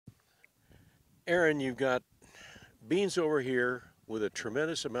Aaron, you've got beans over here with a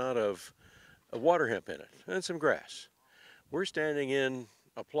tremendous amount of water hemp in it and some grass. We're standing in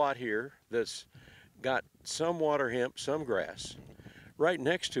a plot here that's got some water hemp, some grass. Right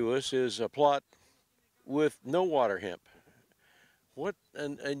next to us is a plot with no water hemp. What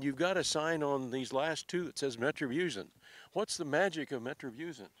and you've got a sign on these last two that says Metribuzin. What's the magic of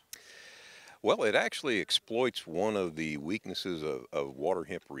Metribuzin? Well, it actually exploits one of the weaknesses of water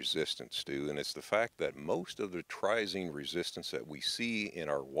hemp resistance, Stu, and it's the fact that most of the triazine resistance that we see in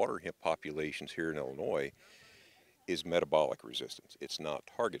our water hemp populations here in Illinois is metabolic resistance. It's not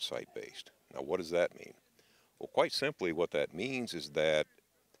target site based. Now, what does that mean? Well, quite simply, what that means is that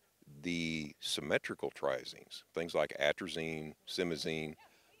the symmetrical triazines, things like atrazine, simazine,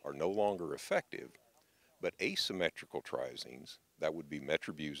 are no longer effective, but asymmetrical triazines, that would be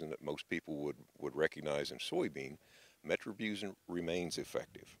metribuzin that most people would recognize in soybean, metribuzin remains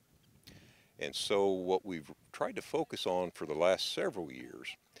effective. And so what we've tried to focus on for the last several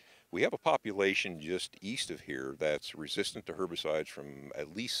years, we have a population just east of here that's resistant to herbicides from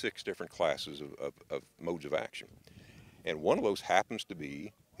at least 6 different classes of modes of action. And one of those happens to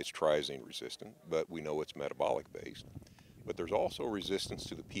be it's triazine resistant, but we know it's metabolic based. But there's also resistance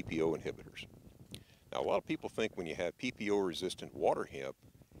to the PPO inhibitors. Now, a lot of people think when you have PPO-resistant water hemp,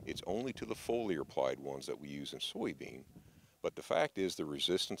 it's only to the foliar-applied ones that we use in soybean, but the fact is the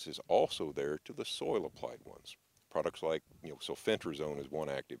resistance is also there to the soil-applied ones. Products like, sulfentrazone is one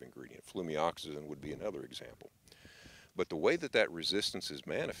active ingredient. Flumioxazin would be another example. But the way that that resistance is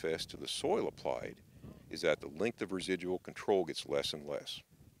manifest to the soil-applied is that the length of residual control gets less and less.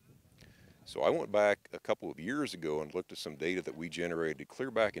 So I went back a couple of years ago and looked at some data that we generated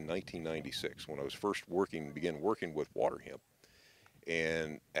clear back in 1996 when I was first began working with water hemp.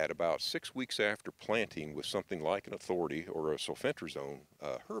 And at about 6 weeks after planting with something like an authority or a sulfentrazone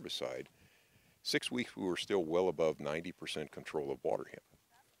herbicide, 6 weeks we were still well above 90% control of water hemp.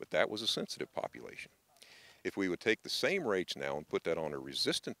 But that was a sensitive population. If we would take the same rates now and put that on a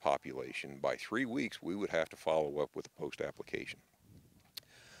resistant population, by 3 weeks we would have to follow up with a post-application.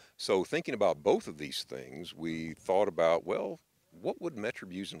 So thinking about both of these things, we thought about, well, what would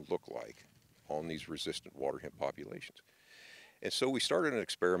metribuzin look like on these resistant water hemp populations? And so we started an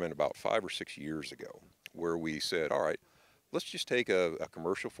experiment about 5 or 6 years ago where we said, all right, let's just take a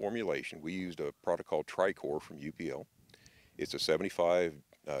commercial formulation. We used a product called Tricor from UPL. It's a 75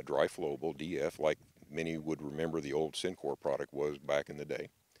 dry flowable DF, like many would remember the old Syncor product was back in the day.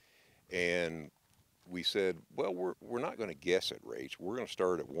 And we said, well, we're not going to guess at rates. We're going to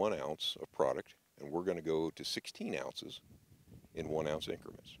start at 1 ounce of product, and we're going to go to 16 ounces in 1 ounce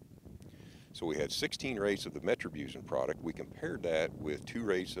increments. So we had 16 rates of the metribuzin product. We compared that with 2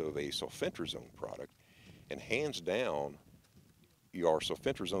 rates of a sulfentrazone product, and hands down, our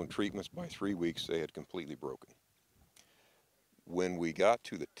sulfentrazone treatments by 3 weeks, they had completely broken. When we got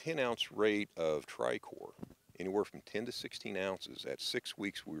to the 10 ounce rate of Tricor, anywhere from 10 to 16 ounces, at 6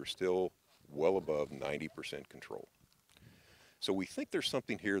 weeks we were still well above 90% control. So we think there's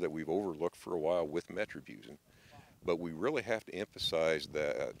something here that we've overlooked for a while with metribuzin, but we really have to emphasize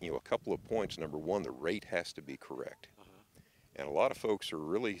that, a couple of points. Number one, the rate has to be correct. And a lot of folks are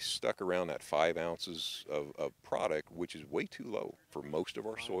really stuck around that 5 ounces of product, which is way too low for most of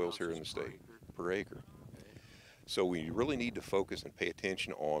our soils here in the state per acre. So we really need to focus and pay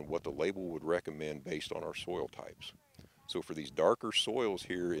attention on what the label would recommend based on our soil types. So for these darker soils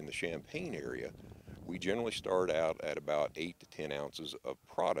here in the Champaign area, we generally start out at about 8 to 10 ounces of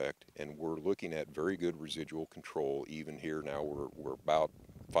product, and we're looking at very good residual control. Even here now, we're about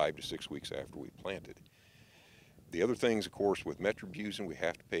 5 to 6 weeks after we planted. The other things, of course, with metribuzin, we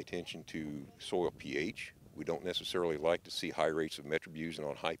have to pay attention to soil pH. We don't necessarily like to see high rates of metribuzin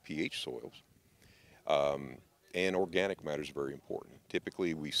on high pH soils. And organic matter is very important.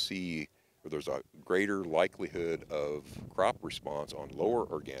 Typically, we see there's a greater likelihood of crop response on lower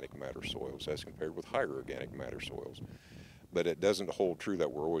organic matter soils as compared with higher organic matter soils. But it doesn't hold true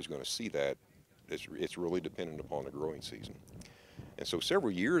that we're always going to see that. It's really dependent upon the growing season. And so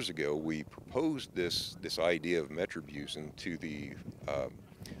several years ago, we proposed this idea of metribuzin to the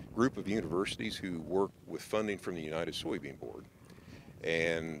group of universities who work with funding from the United Soybean Board.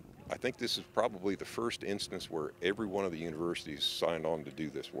 And I think this is probably the first instance where every one of the universities signed on to do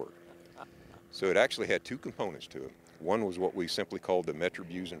this work. So it actually had 2 components to it. One was what we simply called the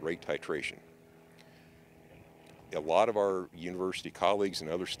metribuzin rate titration. A lot of our university colleagues in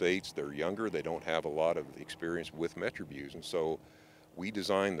other states, they're younger, they don't have a lot of experience with metribuzin, so we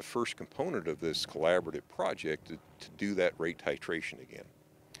designed the first component of this collaborative project to do that rate titration again.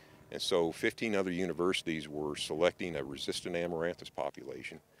 And so 15 other universities were selecting a resistant amaranthus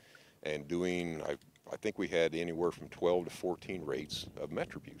population. and doing, I think we had anywhere from 12 to 14 rates of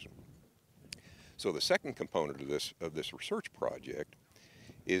Metribuzin. So the second component of this research project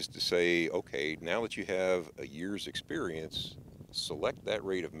is to say, okay, now that you have a year's experience, select that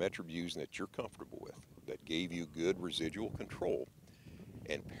rate of Metribuzin that you're comfortable with, that gave you good residual control,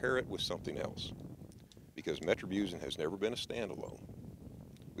 and pair it with something else. Because Metribuzin has never been a standalone.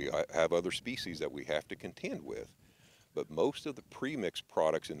 We have other species that we have to contend with, but most of the premix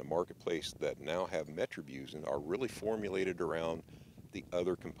products in the marketplace that now have Metribuzin are really formulated around the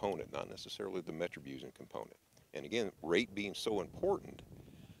other component, not necessarily the Metribuzin component. And again, rate being so important,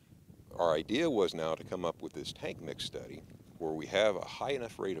 our idea was now to come up with this tank mix study where we have a high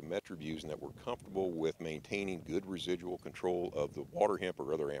enough rate of Metribuzin that we're comfortable with maintaining good residual control of the waterhemp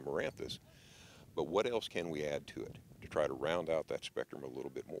or other amaranthus. But what else can we add to it to try to round out that spectrum a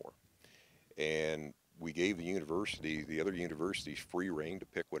little bit more? And we gave the other universities free rein to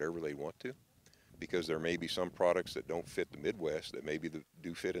pick whatever they want to, because there may be some products that don't fit the Midwest that maybe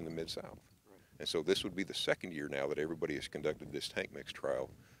do fit in the Mid-South. Right. And so this would be the second year now that everybody has conducted this tank mix trial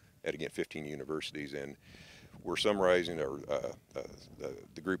at, again, 15 universities. And we're summarizing,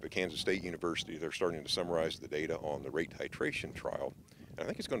 the group at Kansas State University, they're starting to summarize the data on the rate titration trial. And I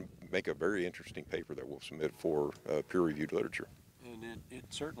think it's going to make a very interesting paper that we'll submit for peer-reviewed literature. And it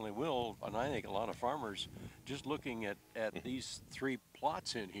certainly will, and I think a lot of farmers, just looking at these 3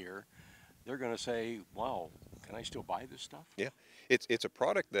 plots in here, they're going to say, wow, can I still buy this stuff? Yeah, it's a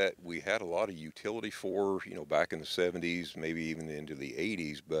product that we had a lot of utility for, back in the 70s, maybe even into the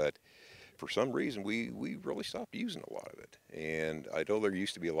 80s, but for some reason we really stopped using a lot of it. And I know there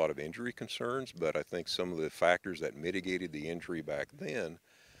used to be a lot of injury concerns, but I think some of the factors that mitigated the injury back then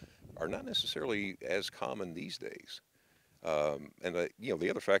are not necessarily as common these days. And the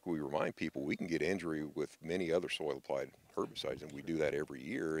other factor we remind people, we can get injury with many other soil applied herbicides, and we do that every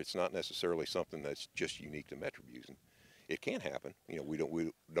year. It's not necessarily something that's just unique to Metribuzin. It can happen.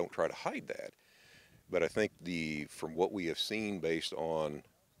 We don't try to hide that. But I think from what we have seen based on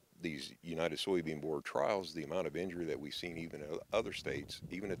these United Soybean Board trials, the amount of injury that we've seen even in other states,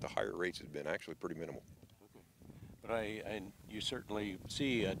 even at the higher rates, has been actually pretty minimal. Okay. But you certainly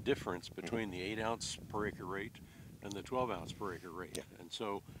see a difference between the 8 ounce per acre rate and the 12 ounce per acre rate. Yeah. And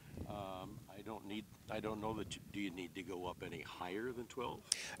so I don't know that do you need to go up any higher than 12?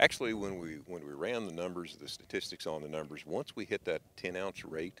 Actually, when we ran the numbers, the statistics on the numbers, once we hit that 10 ounce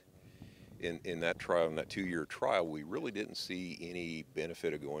rate in that trial, in that 2-year trial, we really didn't see any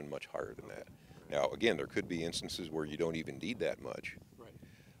benefit of going much higher than that. Now, again, there could be instances where you don't even need that much. Right.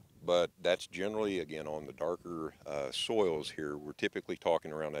 But that's generally, again, on the darker soils here, we're typically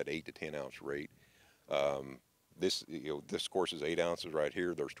talking around that 8 to 10 ounce rate. This course is 8 ounces right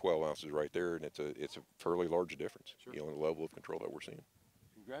here. There's 12 ounces right there, and it's a fairly large difference, Sure. In the level of control that we're seeing.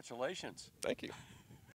 Congratulations. Thank you.